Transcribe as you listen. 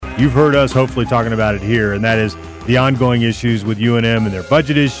you've heard us hopefully talking about it here, and that is the ongoing issues with UNM and their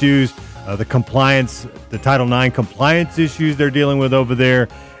budget issues, the compliance, the Title IX compliance issues they're dealing with over there,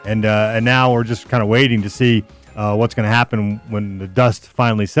 and now we're just kind of waiting to see what's going to happen when the dust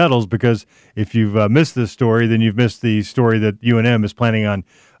finally settles, because if you've missed this story, then you've missed the story that UNM is planning on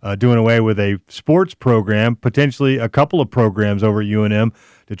doing away with a sports program, potentially a couple of programs over at UNM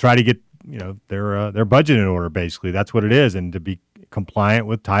to try to get their budget in order. Basically, that's what it is, and to be compliant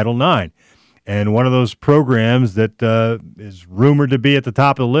with Title IX. And one of those programs that is rumored to be at the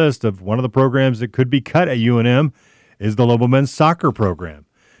top of the list of one of the programs that could be cut at UNM is the Lobo men's soccer program.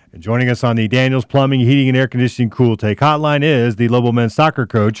 And joining us on the Daniels Plumbing, Heating, and Air Conditioning Cool Take Hotline is the Lobo men's soccer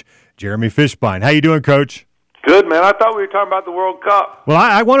coach, Jeremy Fishbein. How you doing, Coach? Good, man. I thought we were talking about the World Cup. Well,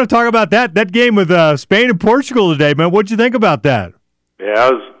 I want to talk about that game with Spain and Portugal today, man. What'd you think about that? Yeah,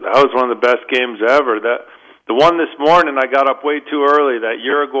 that was one of the best games ever. The one this morning, I got up way too early. That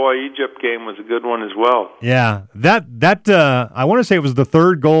Uruguay-Egypt game was a good one as well. Yeah, that I want to say it was the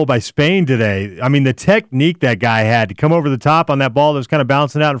third goal by Spain today. I mean, the technique that guy had to come over the top on that ball that was kind of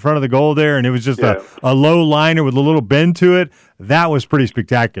bouncing out in front of the goal there, and it was just a low liner with a little bend to it. That was pretty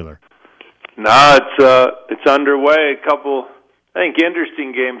spectacular. No, it's underway. A couple, I think,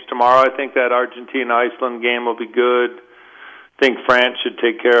 interesting games tomorrow. I think that Argentina-Iceland game will be good. I think France should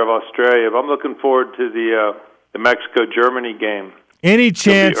take care of Australia. But I'm looking forward to the Mexico-Germany game. Any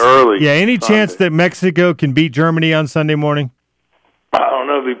chance? Early. Yeah, any chance that Mexico can beat Germany on Sunday morning? I don't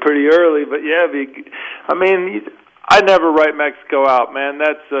know. It'll be pretty early, but yeah. I mean, I never write Mexico out, man.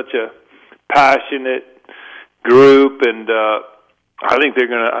 That's such a passionate group, and I think they're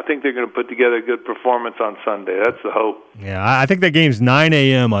gonna put together a good performance on Sunday. That's the hope. Yeah, I think that game's 9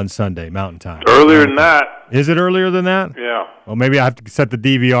 a.m. on Sunday, Mountain Time. Earlier than that. Is it earlier than that? Yeah. Well, maybe I have to set the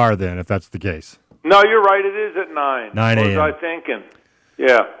DVR then, if that's the case. No, you're right. It is at 9. 9 a.m. What was I thinking?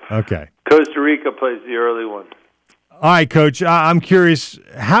 Yeah. Okay. Costa Rica plays the early one. All right, Coach. I'm curious,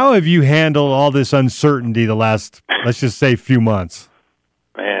 how have you handled all this uncertainty the last, let's just say, few months?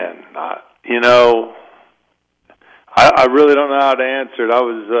 Man, I really don't know how to answer it. I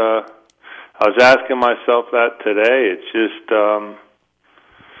was asking myself that today. It's just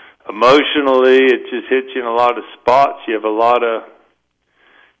emotionally, it just hits you in a lot of spots. You have a lot of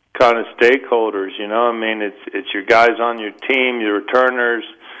kind of stakeholders. I mean, it's your guys on your team, your returners,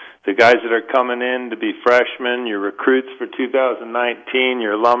 the guys that are coming in to be freshmen, your recruits for 2019,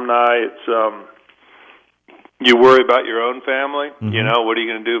 your alumni. It's you worry about your own family. Mm-hmm. What are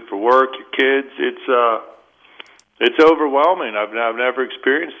you going to do for work? Your kids. It's overwhelming. I've never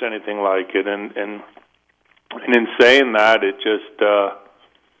experienced anything like it, and in saying that, it just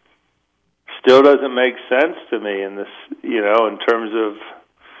still doesn't make sense to me in this, in terms of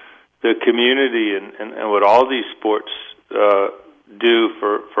the community and what all these sports do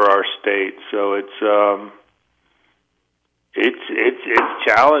for our state. So it's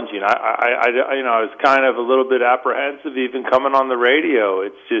challenging. I was kind of a little bit apprehensive even coming on the radio.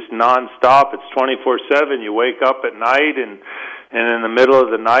 It's just nonstop. It's 24/7. You wake up at night and in the middle of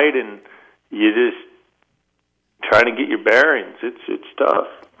the night, and you just trying to get your bearings. It's tough.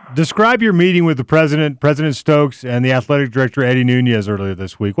 Describe your meeting with the President Stokes, and the athletic director Eddie Nunez earlier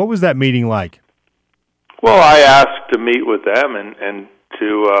this week. What was that meeting like? Well, I asked to meet with them, and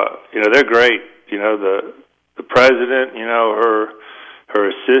to they're great. The president, her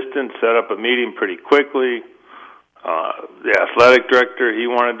assistant set up a meeting pretty quickly. The athletic director, he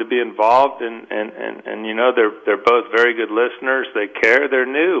wanted to be involved, and they're both very good listeners. They care. They're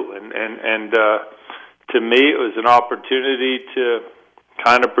new, and to me, it was an opportunity to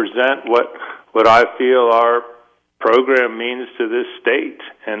kind of present what I feel our program means to this state.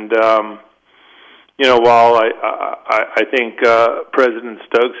 And while I think President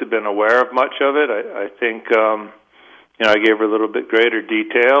Stokes had been aware of much of it, I think I gave her a little bit greater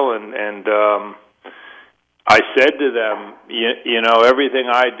detail, and I said to them, everything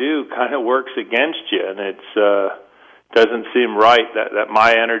I do kind of works against you, and it's doesn't seem right that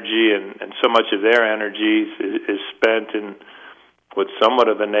my energy and so much of their energy is spent in with somewhat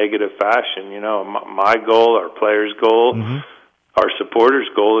of a negative fashion. My goal, our players' goal, mm-hmm. our supporters'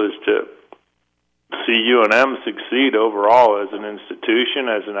 goal is to see UNM succeed overall as an institution,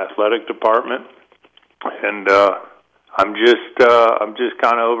 as an athletic department, and I'm just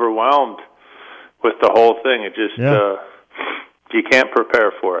kind of overwhelmed with the whole thing. It just you can't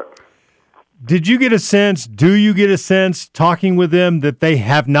prepare for it. Did you get a sense, do you get a sense, talking with them, that they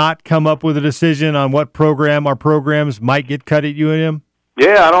have not come up with a decision on what program or programs might get cut at UNM?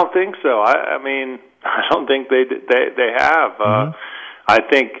 Yeah, I don't think so. I mean, I don't think they have. Mm-hmm. I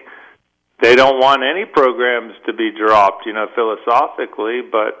think they don't want any programs to be dropped, philosophically,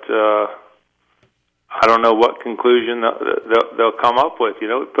 but I don't know what conclusion they'll come up with. We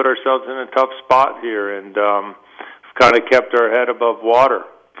put ourselves in a tough spot here, and we've kind of kept our head above water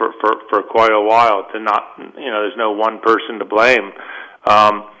for quite a while. To not, there's no one person to blame.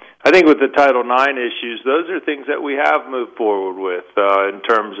 I think with the Title IX issues, those are things that we have moved forward with in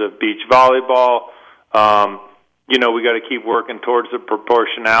terms of beach volleyball. We got to keep working towards the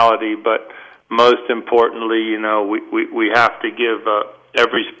proportionality, but most importantly, we have to give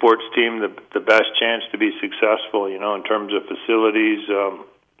every sports team the best chance to be successful, in terms of facilities,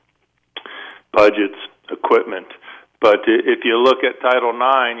 budgets, equipment. But if you look at Title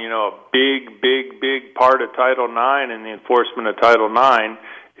IX, a big part of Title IX and the enforcement of Title IX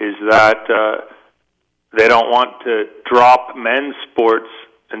is that they don't want to drop men's sports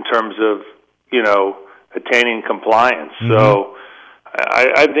in terms of, attaining compliance. Mm-hmm. So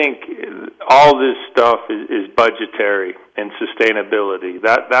I think all this stuff is budgetary and sustainability.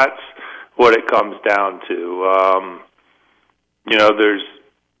 That's what it comes down to. There's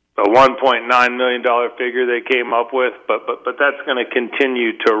a $1.9 million figure they came up with, but that's going to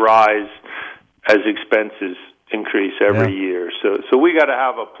continue to rise as expenses increase every year. So we got to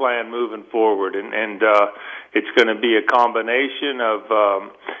have a plan moving forward, and it's going to be a combination of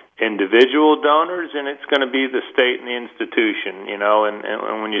individual donors, and it's going to be the state and the institution, and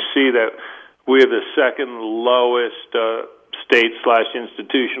when you see that we have the second lowest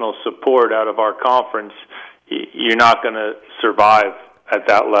state/institutional support out of our conference, you're not going to survive at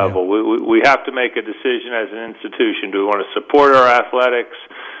that level. Yeah. We have to make a decision as an institution. Do we want to support our athletics?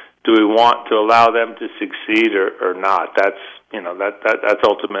 Do we want to allow them to succeed or not? That's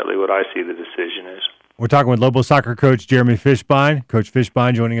ultimately what I see the decision is. We're talking with Lobo soccer coach Jeremy Fishbein. Coach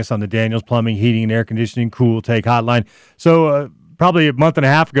Fishbein joining us on the Daniels Plumbing, Heating, and Air Conditioning Cool Take Hotline. So probably a month and a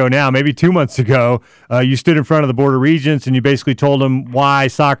half ago now, maybe 2 months ago, you stood in front of the Board of Regents and you basically told them why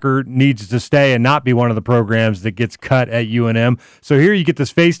soccer needs to stay and not be one of the programs that gets cut at UNM. So here you get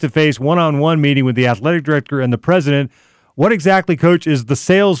this face-to-face, one-on-one meeting with the athletic director and the president. What exactly, Coach, is the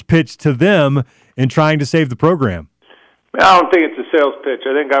sales pitch to them in trying to save the program? I don't think it's a sales pitch.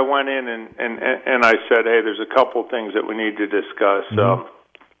 I think I went in and I said, hey, there's a couple things that we need to discuss. Mm-hmm.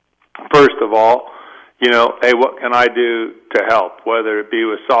 First of all, hey, what can I do to help? Whether it be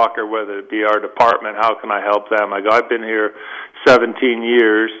with soccer, whether it be our department, how can I help them? I've been here 17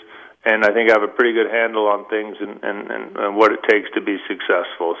 years, and I think I have a pretty good handle on things and what it takes to be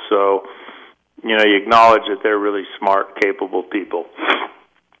successful. So, you acknowledge that they're really smart, capable people.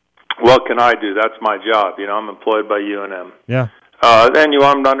 What can I do? That's my job. I'm employed by UNM. Yeah. Then you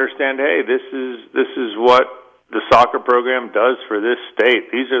want them to understand, hey, this is what the soccer program does for this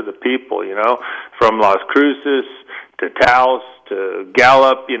state. These are the people, from Las Cruces to Taos to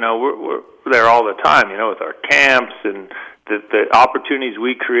Gallup. We're there all the time, with our camps and the opportunities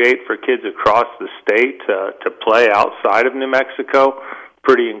we create for kids across the state to play outside of New Mexico.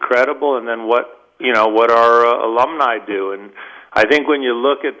 Pretty incredible. And then what our alumni do. And I think when you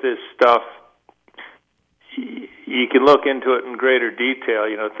look at this stuff, you can look into it in greater detail.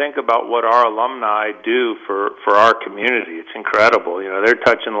 Think about what our alumni do for our community. It's incredible. They're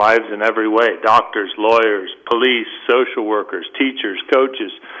touching lives in every way. Doctors, lawyers, police, social workers, teachers,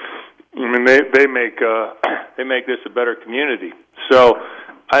 coaches. I mean, they make this a better community. So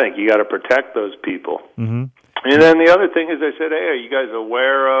I think you got to protect those people. Mm-hmm. And then the other thing is, I said, hey, are you guys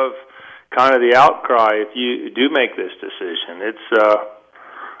aware of kind of the outcry if you do make this decision? It's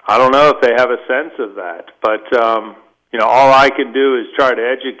I don't know if they have a sense of that, but all I can do is try to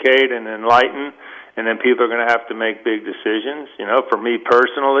educate and enlighten, and then people are going to have to make big decisions. For me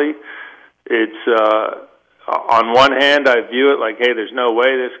personally, it's on one hand I view it like, hey, there's no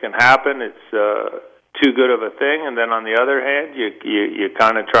way this can happen. It's too good of a thing, and then on the other hand, you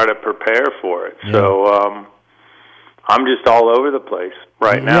kind of try to prepare for it. Yeah. So I'm just all over the place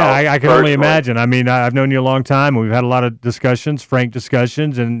right now. Yeah, I can only imagine. I mean, I've known you a long time, and we've had a lot of discussions, frank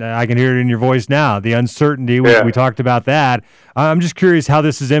discussions, and I can hear it in your voice now. The uncertainty, we talked about that. I'm just curious how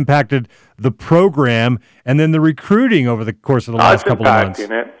this has impacted the program and then the recruiting over the course of the last couple of months. It's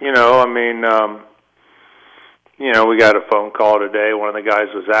impacting it. We got a phone call today. One of the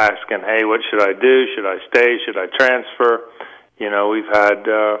guys was asking, hey, what should I do? Should I stay? Should I transfer? We've had...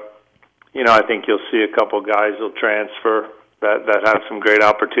 I think you'll see a couple guys will transfer that have some great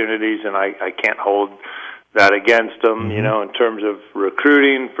opportunities, and I can't hold that against them. Mm-hmm. In terms of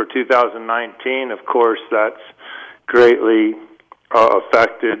recruiting for 2019, of course, that's greatly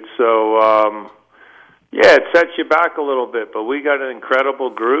affected. So, it sets you back a little bit, but we got an incredible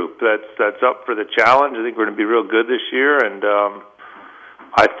group that's up for the challenge. I think we're going to be real good this year, and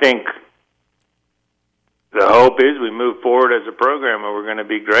I think the hope is we move forward as a program, and we're going to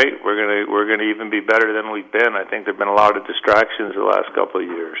be great. We're going to even be better than we've been. I think there've been a lot of distractions the last couple of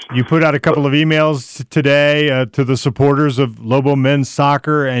years. You put out a couple of emails today to the supporters of Lobo men's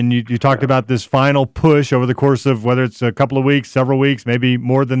soccer, and you talked about this final push over the course of whether it's a couple of weeks, several weeks, maybe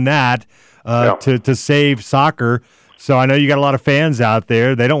more than that, to save soccer. So I know you got a lot of fans out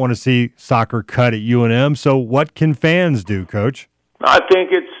there. They don't want to see soccer cut at UNM. So what can fans do, Coach? I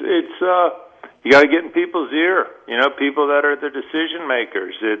think it's you got to get in people's ear. People that are the decision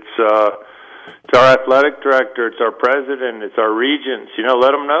makers. It's our athletic director, it's our president, it's our regents.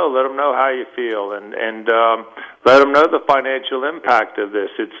 Let them know how you feel, and let them know the financial impact of this.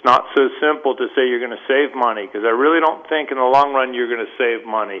 It's not so simple to say you're going to save money, because I really don't think in the long run you're going to save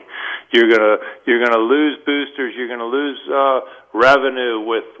money. You're going to lose boosters. You're going to lose revenue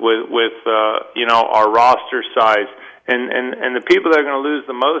with our roster size. And the people that are going to lose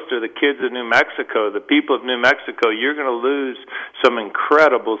the most are the kids of New Mexico. The people of New Mexico, you're going to lose some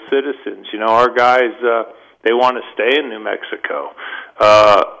incredible citizens. Our guys, they want to stay in New Mexico.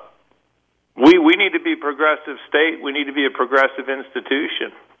 We need to be a progressive state. We need to be a progressive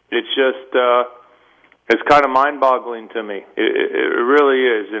institution. It's just, it's kind of mind-boggling to me. It really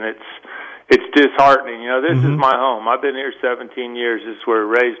is, and it's disheartening. This is my home. I've been here 17 years. This is where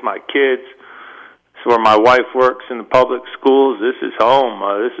I raised my kids. This is where my wife works in the public schools. This is home.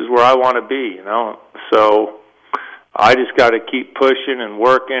 This is where I want to be, So I just got to keep pushing and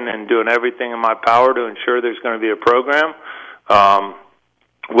working and doing everything in my power to ensure there's going to be a program.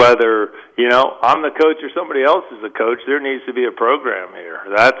 Whether, I'm the coach or somebody else is the coach, there needs to be a program here.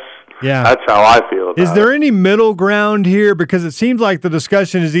 That's how I feel about it. Is there any middle ground here? Because it seems like the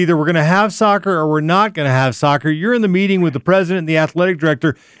discussion is either we're going to have soccer or we're not going to have soccer. You're in the meeting with the president and the athletic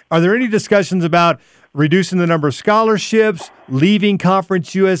director. Are there any discussions about reducing the number of scholarships, leaving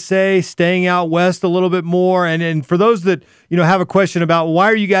Conference USA, staying out west a little bit more? And for those that have a question about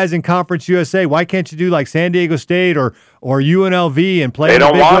why are you guys in Conference USA? Why can't you do like San Diego State or UNLV and play in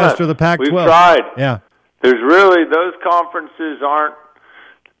the Big West or the Pac-12? We've tried. Yeah. There's really, those conferences aren't,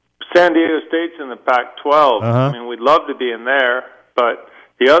 San Diego State's in the Pac-12. I mean, we'd love to be in there, but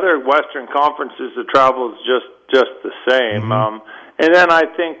the other Western conferences, the travel is just the same. And then I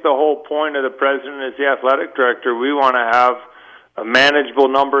think the whole point of the president is the athletic director. We want to have a manageable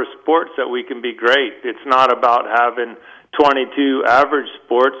number of sports that we can be great. It's not about having 22 average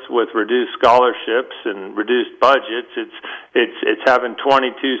sports with reduced scholarships and reduced budgets. It's having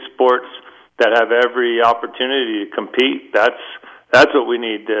 22 sports that have every opportunity to compete. That's what we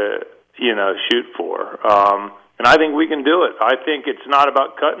need to, shoot for. And I think we can do it. I think it's not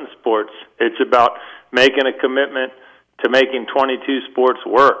about cutting sports. It's about making a commitment to making 22 sports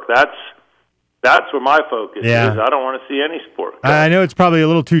work. That's where my focus is. I don't want to see any sport cut. I know it's probably a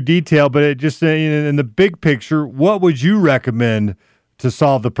little too detailed, but it just in the big picture, what would you recommend to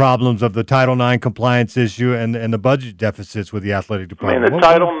solve the problems of the Title IX compliance issue and the budget deficits with the athletic department? I mean, the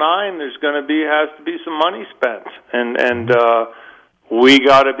Title IX, there's going to has to be some money spent, and we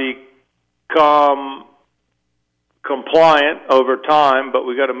got to become compliant over time, but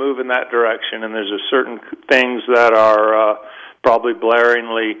we got to move in that direction. And there's certain things that are probably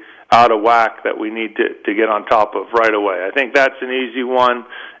blaringly out of whack that we need to get on top of right away. I think that's an easy one,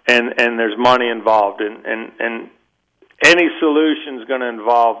 and there's money involved, and any solution is going to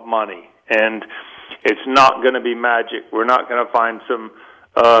involve money, and it's not going to be magic. We're not going to find some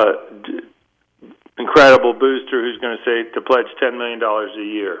incredible booster who's going to say to pledge $10 million a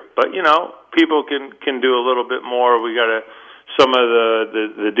year. But people can do a little bit more. We got some of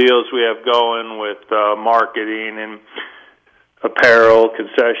the deals we have going with marketing and apparel,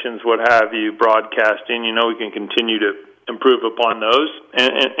 concessions, what have you, broadcasting. We can continue to improve upon those.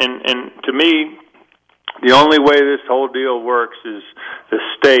 And to me, the only way this whole deal works is the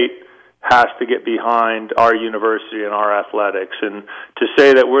state has to get behind our university and our athletics. And to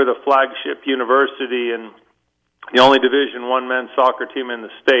say that we're the flagship university and the only Division I men's soccer team in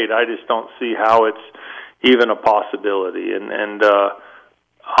the state, I just don't see how it's even a possibility. And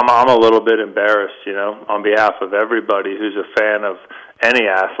I'm a little bit embarrassed, on behalf of everybody who's a fan of any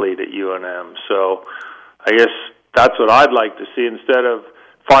athlete at UNM. So I guess that's what I'd like to see. Instead of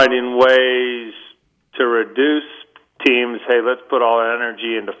finding ways to reduce teams, hey, let's put all our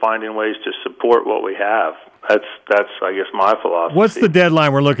energy into finding ways to support what we have. That's I guess, my philosophy. What's the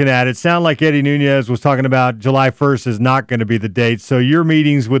deadline we're looking at? It sounded like Eddie Nunez was talking about July 1st is not going to be the date. So your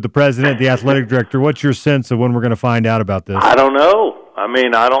meetings with the president, the athletic director, what's your sense of when we're going to find out about this? I don't know. I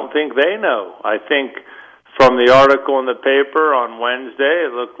mean, I don't think they know. I think from the article in the paper on Wednesday,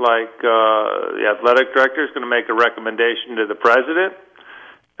 it looked like the athletic director is going to make a recommendation to the president,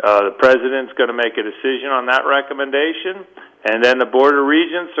 The president's going to make a decision on that recommendation, and then the Board of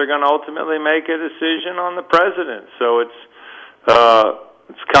Regents are going to ultimately make a decision on the president. So it's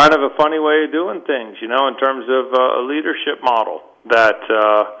kind of a funny way of doing things, in terms of a leadership model that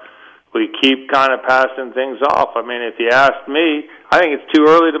we keep kind of passing things off. I mean, if you ask me, I think it's too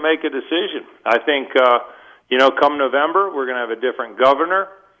early to make a decision. I think, come November, we're going to have a different governor.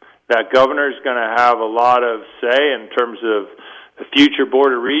 That governor is going to have a lot of say in terms of the future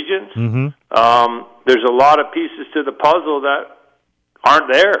Board of Regents. Mm-hmm. There's a lot of pieces to the puzzle that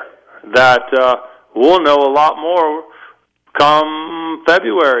aren't there, that we'll know a lot more come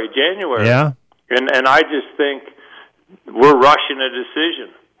February, January. Yeah. And I just think we're rushing a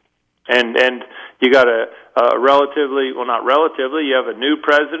decision. And you got you have a new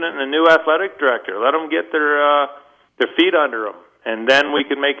president and a new athletic director. Let them get their feet under them, and then we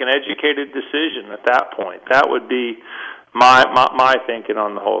can make an educated decision at that point. That would be my thinking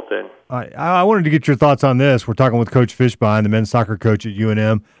on the whole thing. I wanted to get your thoughts on this. We're talking with Coach Fishbein, the men's soccer coach at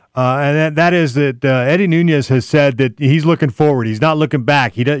UNM. And that is that Eddie Nunez has said that he's looking forward. He's not looking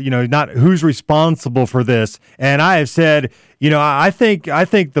back. He does, not who's responsible for this. And I have said, I think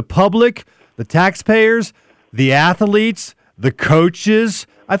the public, the taxpayers, the athletes, the coaches,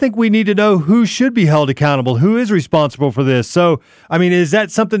 I think we need to know who should be held accountable, who is responsible for this. So, I mean, is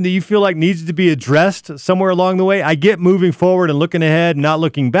that something that you feel like needs to be addressed somewhere along the way? I get moving forward and looking ahead and not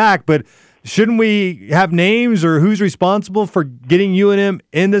looking back, but shouldn't we have names or who's responsible for getting UNM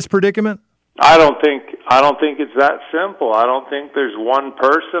in this predicament? I don't think it's that simple. I don't think there's one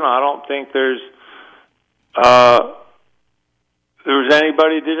person. I don't think there's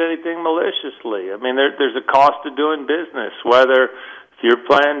anybody did anything maliciously. I mean, there's a cost to doing business. Whether if you're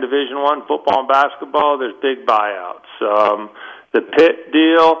playing Division I football and basketball, there's big buyouts. The Pitt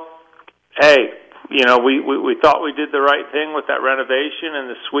deal, hey. We thought we did the right thing with that renovation and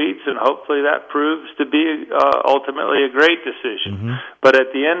the suites, and hopefully that proves to be ultimately a great decision. Mm-hmm. But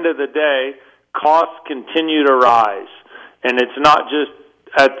at the end of the day, costs continue to rise, and it's not just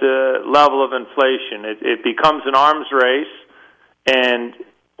at the level of inflation. It becomes an arms race, and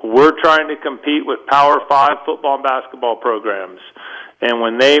we're trying to compete with Power 5 football and basketball programs. And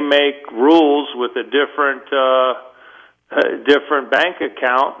when they make rules with a different bank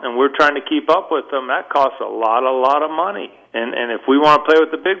account, and we're trying to keep up with them, that costs a lot of money. And if we want to play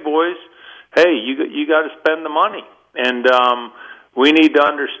with the big boys, hey, you got to spend the money. And we need to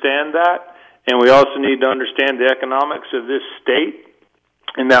understand that, and we also need to understand the economics of this state,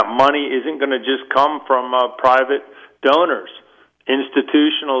 and that money isn't going to just come from private donors.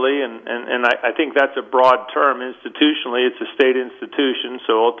 Institutionally, and I think that's a broad term. Institutionally, it's a state institution,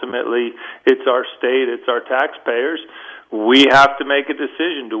 so ultimately it's our state, it's our taxpayers. We have to make a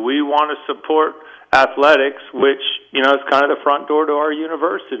decision. Do we want to support athletics, which, is kind of the front door to our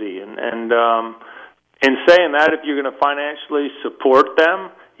university? And in saying that, if you're going to financially support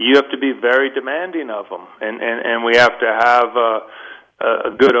them, you have to be very demanding of them. And we have to have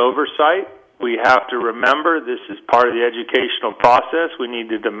a good oversight. We have to remember this is part of the educational process. We need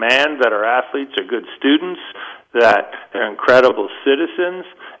to demand that our athletes are good students, that they're incredible citizens,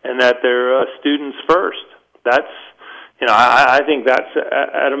 and that they're students first. That's I think that's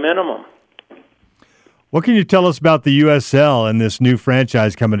at a minimum. What can you tell us about the USL and this new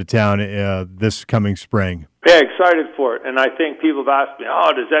franchise coming to town this coming spring? Yeah, excited for it. And I think people have asked me,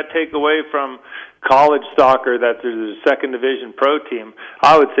 does that take away from college soccer that there's a second division pro team?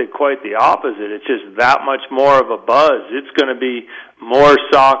 I would say quite the opposite. It's just that much more of a buzz. It's going to be more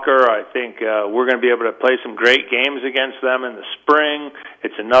soccer. I think we're going to be able to play some great games against them in the spring.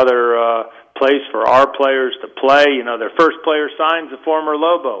 It's another place for our players to play. Their first player signs a former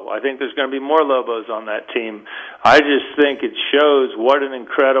Lobo. I think there's going to be more Lobos on that team. I just think it shows what an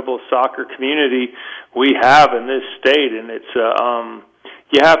incredible soccer community we have in this state, and it's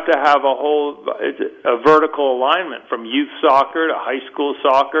you have to have a vertical alignment from youth soccer to high school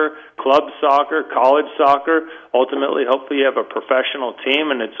soccer, club soccer, college soccer. Ultimately, hopefully you have a professional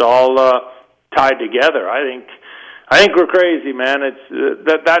team, and it's all tied together. I think we're crazy, man.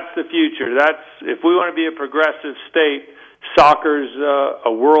 That's the future. If we want to be a progressive state, soccer's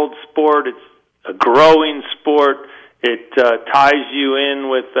a world sport. It's a growing sport. It ties you in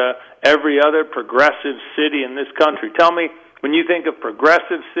with every other progressive city in this country. Tell me, when you think of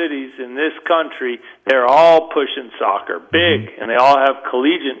progressive cities in this country, they're all pushing soccer big, and they all have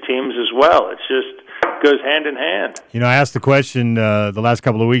collegiate teams as well. It's just goes hand in hand. I asked the question the last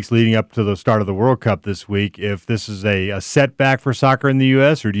couple of weeks leading up to the start of the World Cup this week, if this is a setback for soccer in the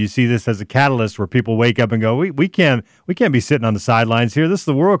U.S., or do you see this as a catalyst where people wake up and go, we can't be sitting on the sidelines here. This is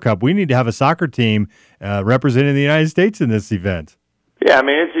the World Cup. We need to have a soccer team representing the United States in this event. Yeah, I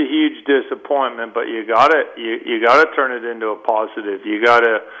mean, it's a huge disappointment, but you gotta turn it into a positive. You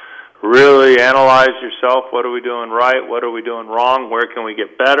gotta really analyze yourself. What are we doing right? What are we doing wrong? Where can we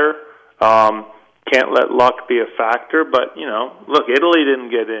get better? Can't let luck be a factor, but, look, Italy didn't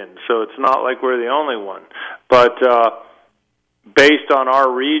get in, so it's not like we're the only one. But based on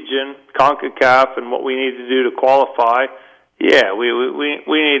our region, CONCACAF, and what we need to do to qualify, yeah, we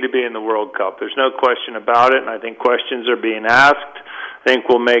need to be in the World Cup. There's no question about it, and I think questions are being asked. I think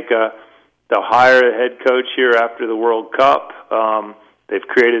they'll hire a head coach here after the World Cup. They've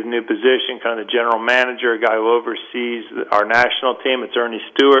created a new position, kind of the general manager, a guy who oversees our national team. It's Ernie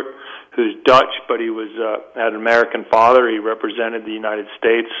Stewart, who's Dutch, but he had an American father. He represented the United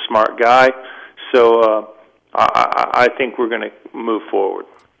States, smart guy. So I think we're going to move forward.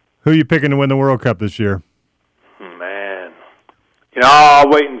 Who are you picking to win the World Cup this year? Man, I'll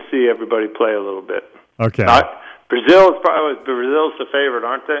wait and see everybody play a little bit. Okay. Brazil's the favorite,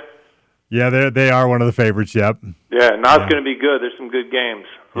 aren't they? Yeah, they are one of the favorites, yep. Yeah, now it's going to be good. There's some good games.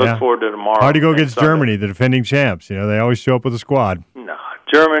 Look forward to tomorrow. Hard to go against Germany, the defending champs. They always show up with a squad. No,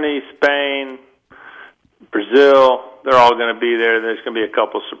 Germany, Spain, Brazil, they're all going to be there. There's going to be a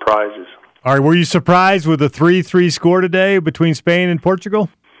couple surprises. All right, were you surprised with the 3-3 score today between Spain and Portugal?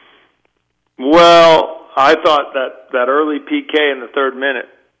 Well, I thought that early PK in the third minute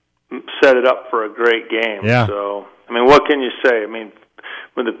set it up for a great game. Yeah. So, what can you say?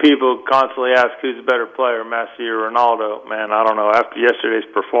 When the people constantly ask who's a better player, Messi or Ronaldo, man, I don't know. After today's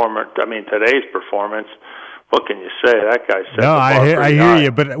performance, what can you say? That guy set the bar I hear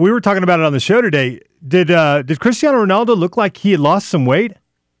you, but we were talking about it on the show today. Did Cristiano Ronaldo look like he had lost some weight?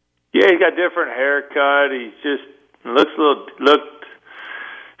 Yeah, he got a different haircut. He just looked a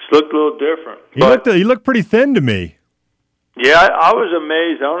little different. He looked pretty thin to me. Yeah, I was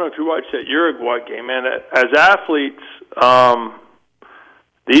amazed. I don't know if you watched that Uruguay game, man. As athletes,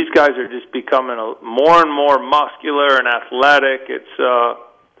 these guys are just becoming more and more muscular and athletic. It's,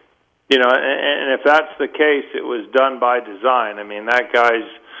 and if that's the case, it was done by design. That guy's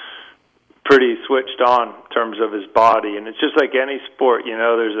pretty switched on in terms of his body, and it's just like any sport.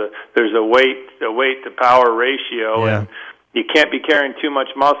 There's a weight to power ratio, and you can't be carrying too much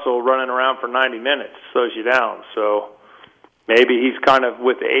muscle running around for 90 minutes. It slows you down. So maybe he's kind of,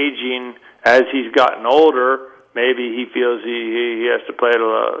 with aging, as he's gotten older, maybe he feels he has to play at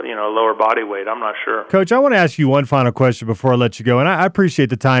a lower body weight. I'm not sure. Coach, I want to ask you one final question before I let you go, and I appreciate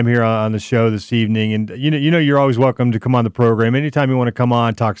the time here on the show this evening. And you're always welcome to come on the program anytime you want to come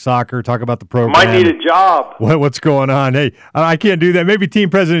on, talk soccer, talk about the program. Might need a job. What's going on? Hey, I can't do that. Maybe Team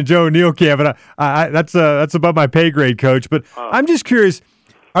President Joe O'Neill can, but that's above my pay grade, Coach. But I'm just curious.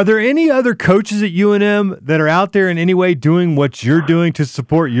 Are there any other coaches at UNM that are out there in any way doing what you're doing to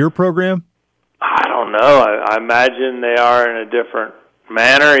support your program? I don't know. I imagine they are in a different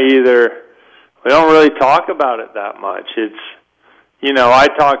manner. Either we don't really talk about it that much. It's, I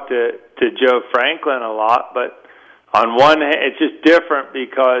talk to Joe Franklin a lot, but on one hand, it's just different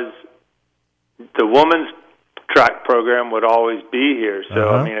because the women's track program would always be here. So,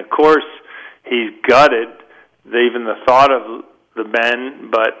 of course, he's gutted even the thought of the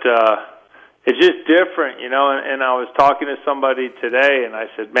men, but it's just different, and I was talking to somebody today, and I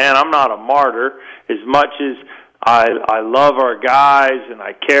said, man, I'm not a martyr. As much as I love our guys and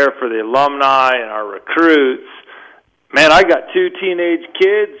I care for the alumni and our recruits, man, I got 2 teenage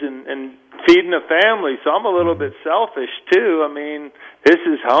kids and feeding a family, so I'm a little bit selfish too. This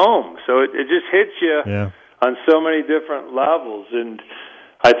is home, so it just hits you on so many different levels. And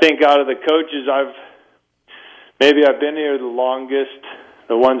I think out of the coaches I've been here the longest,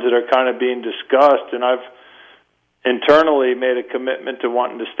 the ones that are kind of being discussed, and I've internally made a commitment to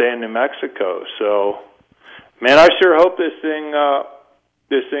wanting to stay in New Mexico. So, man, I sure hope this thing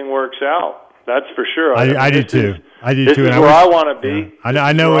works out. That's for sure. I do too. This is where I want to be. Yeah.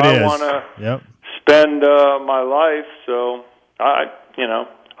 I know it is. I want to spend my life. So I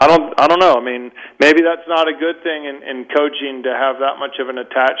don't know. Maybe that's not a good thing in coaching to have that much of an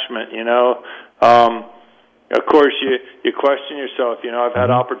attachment. Of course, you question yourself. I've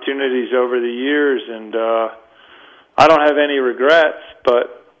had opportunities over the years, and I don't have any regrets,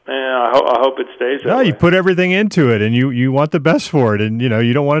 but I hope it stays that way. You put everything into it, and you want the best for it, and you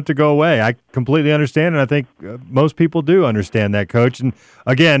don't want it to go away. I completely understand, and I think most people do understand that, Coach. And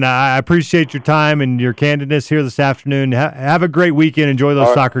again, I appreciate your time and your candidness here this afternoon. Have a great weekend. Enjoy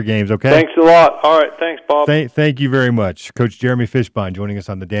those soccer games, okay? Thanks a lot. All right, thanks, Bob. Thank you very much. Coach Jeremy Fishbein joining us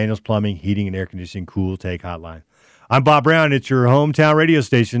on the Daniels Plumbing, Heating, and Air Conditioning Cool Take Hotline. I'm Bob Brown. It's your hometown radio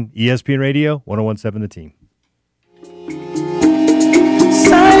station, ESPN Radio, 101.7 The Team.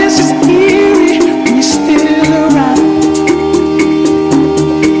 Silence is eerie when you're still around.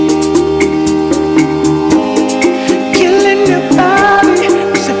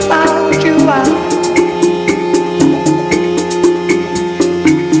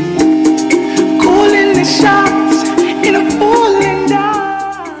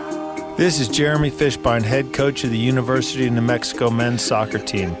 This is Jeremy Fishbein, head coach of the University of New Mexico men's soccer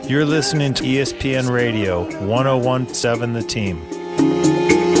team. You're listening to ESPN Radio, 101.7 The Team.